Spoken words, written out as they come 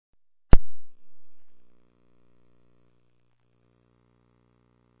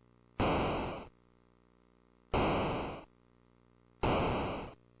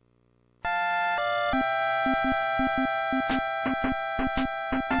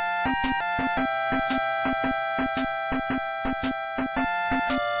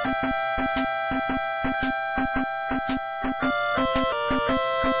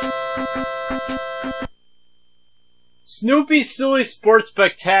Snoopy Silly Sports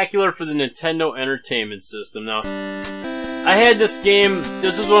Spectacular for the Nintendo Entertainment System. Now, I had this game.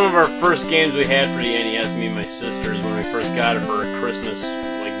 This is one of our first games we had for the NES, me and my sisters, when we first got it for Christmas,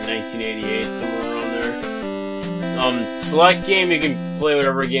 like 1988, somewhere around there. Select game, you can play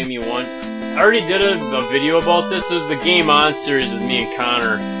whatever game you want. I already did a video about this. This was the Game On series with me and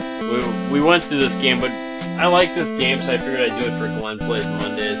Connor. We went through this game, but I like this game, so I figured I'd do it for Glenplays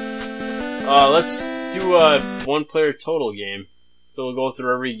Mondays. Let's do a one-player total game. So we'll go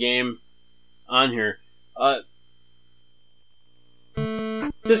through every game on here.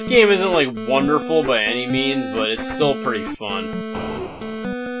 This game isn't like wonderful by any means, but it's still pretty fun.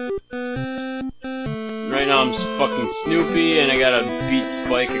 Right now I'm fucking Snoopy, and I gotta beat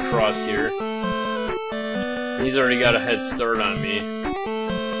Spike across here. He's already got a head start on me.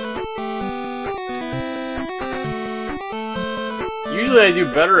 Usually I do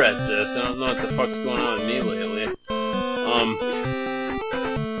better at this. I don't know what the fuck's going on with me lately.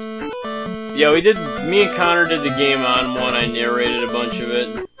 Yeah, me and Connor did the Game On one. I narrated a bunch of it.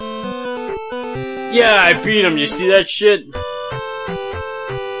 Yeah, I beat him. You see that shit?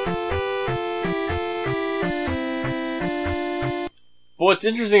 But what's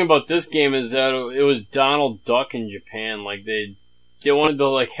interesting about this game is that it was Donald Duck in Japan. Like, they wanted to,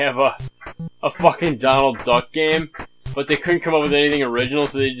 like, have a fucking Donald Duck game, but they couldn't come up with anything original,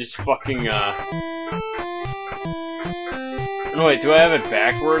 so they just fucking, No, wait, do I have it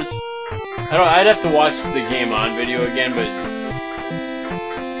backwards? I'd have to watch the Game On video again, but...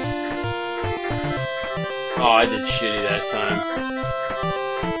 Oh, I did shitty that time.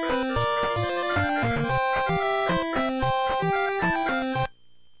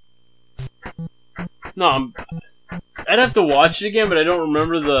 No, I'd have to watch it again, but I don't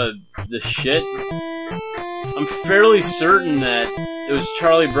remember the shit. I'm fairly certain that it was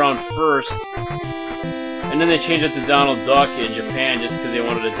Charlie Brown first, and then they changed it to Donald Duck in Japan just because they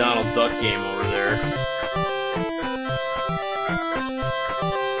wanted a Donald Duck game over there.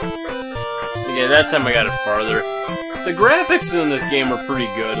 Okay, that time I got it farther. The graphics in this game are pretty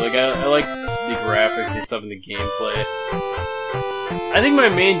good. Like, I like the graphics and stuff in the gameplay. I think my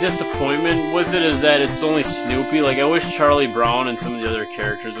main disappointment with it is that it's only Snoopy. Like, I wish Charlie Brown and some of the other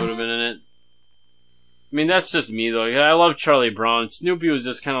characters would have been in it. I mean, that's just me, though. I love Charlie Brown. Snoopy was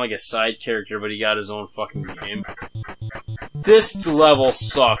just kind of like a side character, but he got his own fucking game. This level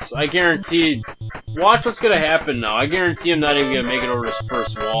sucks. I guarantee... Watch what's gonna happen now. I guarantee I'm not even gonna make it over this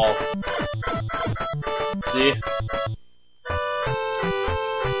first wall. See?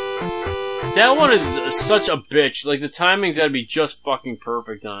 That one is such a bitch. Like, the timing's gotta be just fucking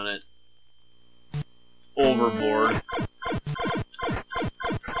perfect on it. Overboard.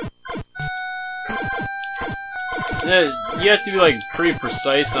 Yeah, you have to be, like, pretty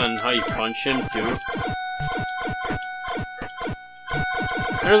precise on how you punch him, too.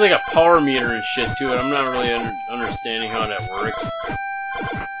 There's, like, a power meter and shit, too, and I'm not really understanding how that works.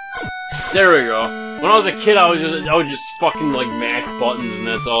 There we go. When I was a kid, I would just fucking, like, mash buttons, and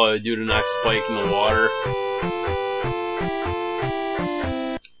that's all I would do to knock Spike in the water.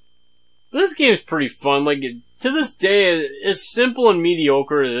 But this game's pretty fun. Like, to this day, as simple and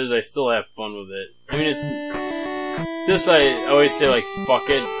mediocre as it is, I still have fun with it. I mean, it's... This, I always say, like, fuck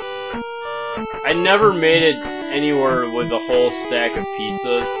it. I never made it anywhere with a whole stack of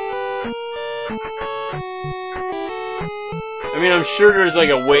pizzas. I mean, I'm sure there's, like,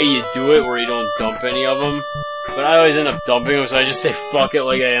 a way you do it where you don't dump any of them. But I always end up dumping them, so I just say fuck it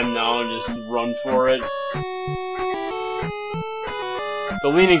like I am now and just run for it. The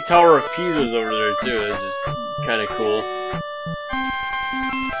Leaning Tower of Pisa's over there, too. It's just kind of cool.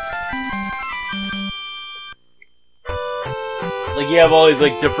 Like, you have all these,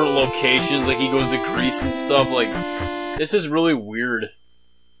 like, different locations, like, he goes to Greece and stuff, like, this is really weird.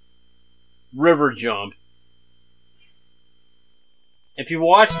 River jump. If you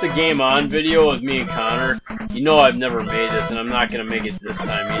watch the Game On video with me and Connor, you know I've never made this, and I'm not gonna make it this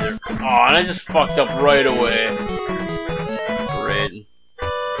time either. Aw, and I just fucked up right away. Great.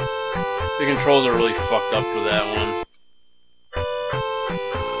 The controls are really fucked up for that one.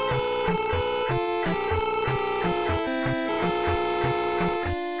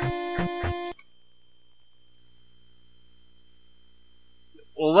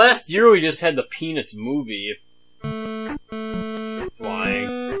 Well, last year we just had the Peanuts movie. Flying.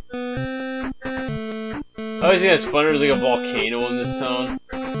 I always think it's funny there's like a volcano in this town.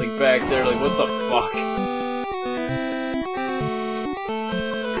 Like back there, like what the fuck?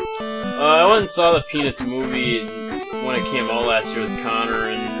 I went and saw the Peanuts movie when it came out last year with Connor,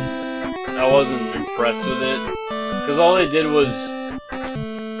 and I wasn't impressed with it. Because all they did was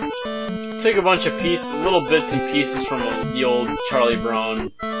take a bunch of little bits and pieces from the old Charlie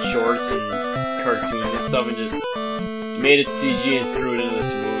Brown shorts and cartoons and stuff, and just made it CG and threw it into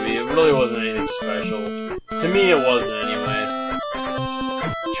this movie. It really wasn't anything special. To me, it wasn't anyway.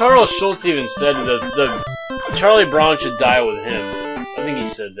 Charles Schultz even said that the Charlie Brown should die with him. I think he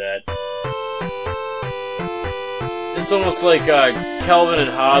said that. It's almost like Calvin and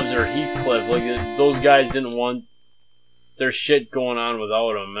Hobbes or Heathcliff. Like, those guys didn't want their shit going on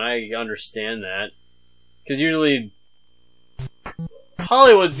without him, and I understand that. Because usually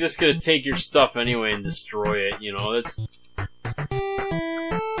Hollywood's just gonna take your stuff anyway and destroy it, you know. It's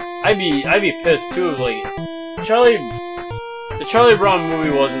I'd be pissed too if, like, the Charlie Brown movie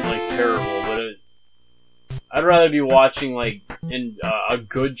wasn't like terrible, but I'd rather be watching like a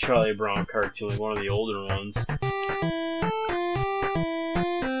good Charlie Brown cartoon, like one of the older ones.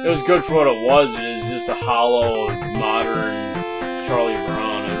 It was good for what it was. It was just a hollow, modern Charlie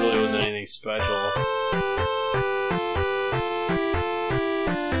Brown. It really wasn't anything special.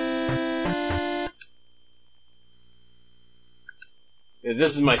 Yeah,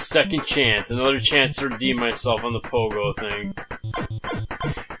 this is my second chance. Another chance to redeem myself on the pogo thing.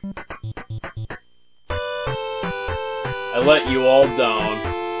 I let you all down.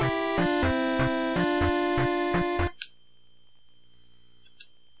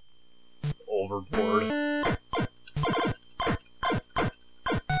 Overboard.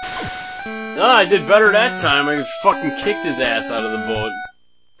 Ah, I did better that time. I just fucking kicked his ass out of the boat.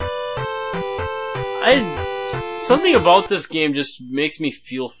 Something about this game just makes me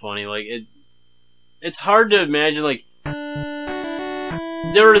feel funny. Like, it's hard to imagine, like, in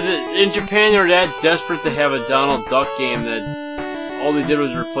Japan they were that desperate to have a Donald Duck game that all they did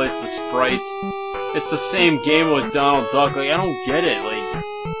was replace the sprites. It's the same game with Donald Duck. Like, I don't get it. Like,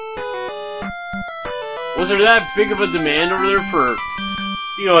 was there that big of a demand over there for,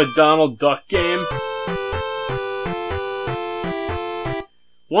 you know, a Donald Duck game?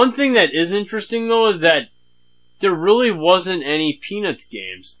 One thing that is interesting, though, is that there really wasn't any Peanuts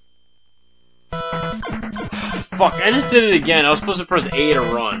games. Fuck, I just did it again. I was supposed to press A to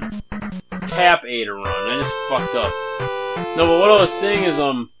run. Tap A to run. I just fucked up. No, but what I was saying is,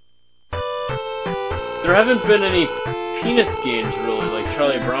 there haven't been any Peanuts games, really, like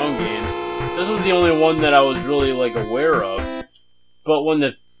Charlie Brown games. This was the only one that I was really, like, aware of. But when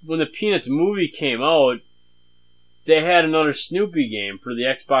the Peanuts movie came out, they had another Snoopy game for the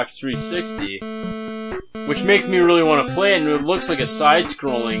Xbox 360, which makes me really want to play it, and it looks like a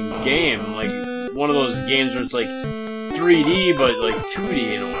side-scrolling game, like one of those games where it's like 3D, but like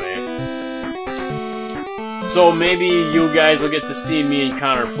 2D in a way. So maybe you guys will get to see me and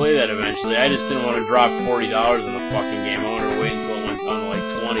Connor play that eventually. I just didn't want to drop $40 in the fucking game. I wanted to wait until it went down to like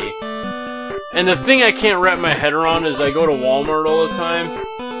 20. And the thing I can't wrap my head around is I go to Walmart all the time.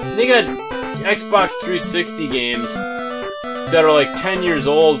 They got Xbox 360 games that are like 10 years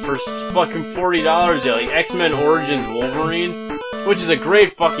old for fucking $40. Yeah, like X-Men Origins Wolverine, which is a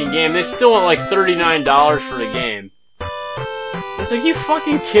great fucking game. They still want like $39 for the game. It's like, you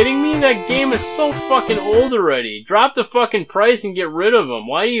fucking kidding me? That game is so fucking old already. Drop the fucking price and get rid of them.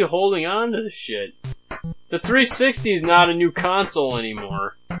 Why are you holding on to this shit? The 360 is not a new console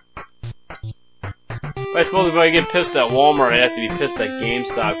anymore. I suppose if I get pissed at Walmart, I have to be pissed at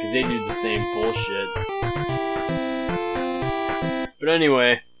GameStop because they do the same bullshit. But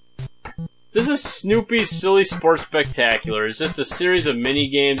anyway, this is Snoopy's Silly Sports Spectacular. It's just a series of mini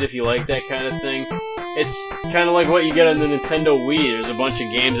games if you like that kind of thing. It's kind of like what you get on the Nintendo Wii. There's a bunch of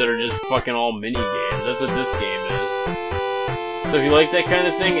games that are just fucking all mini games. That's what this game is. So if you like that kind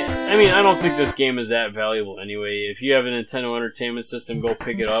of thing, I mean, I don't think this game is that valuable anyway. If you have a Nintendo Entertainment System, go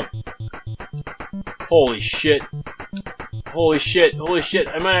pick it up. Holy shit. Holy shit. Holy shit.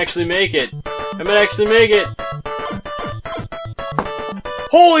 I might actually make it. I might actually make it.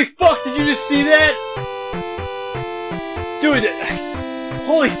 Holy fuck, did you just see that? Dude,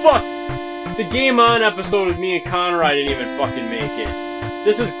 holy fuck. The Game On episode with me and Connor, I didn't even fucking make it.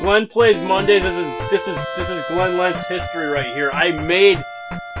 This is Glenplays Mondays. This is Glen Lent's history right here. I made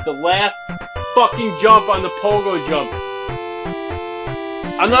the last fucking jump on the pogo jump.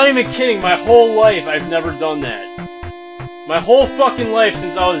 I'm not even kidding. My whole life, I've never done that. My whole fucking life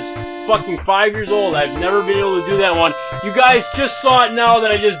since I was fucking 5 years old, I've never been able to do that one. You guys just saw it now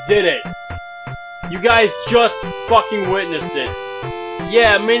that I just did it. You guys just fucking witnessed it.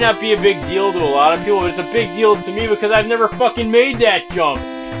 Yeah, it may not be a big deal to a lot of people, but it's a big deal to me because I've never fucking made that jump.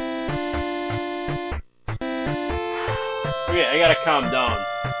 Okay, I gotta calm down.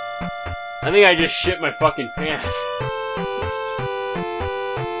 I think I just shit my fucking pants.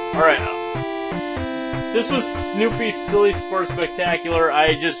 Alright. This was Snoopy's Silly Sports Spectacular.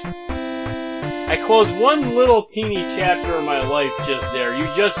 I closed one little teeny chapter of my life just there. You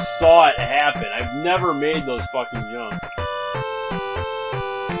just saw it happen. I've never made those fucking jumps.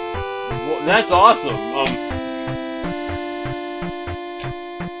 Well, that's awesome.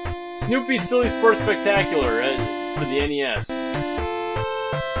 Snoopy's Silly Sports Spectacular for the NES.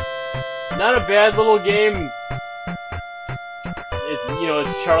 Not a bad little game. It's, you know,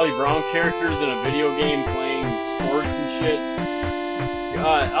 it's Charlie Brown characters in a video game playing sports and shit.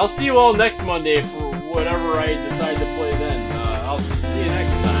 I'll see you all next Monday for whatever I decide to play then. I'll see you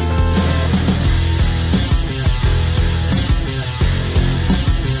next time.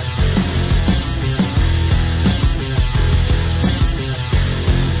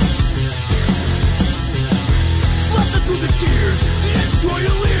 Slapping through the gears, the ends for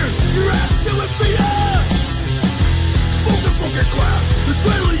your leers, your ass feeling feeder. Smoking broken glass, just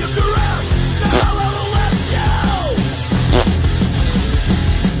barely up your ass. Now I'll outlast you.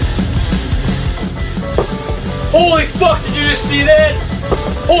 Holy fuck, did you just see that?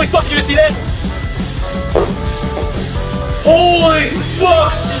 Holy fuck, did you just see that? Holy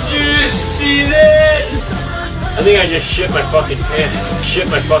fuck, did you just see that? I think I just shit my fucking pants. Shit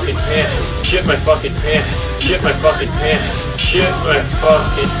my fucking pants. Shit my fucking pants. Shit my fucking pants. Shit my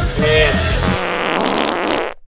fucking pants.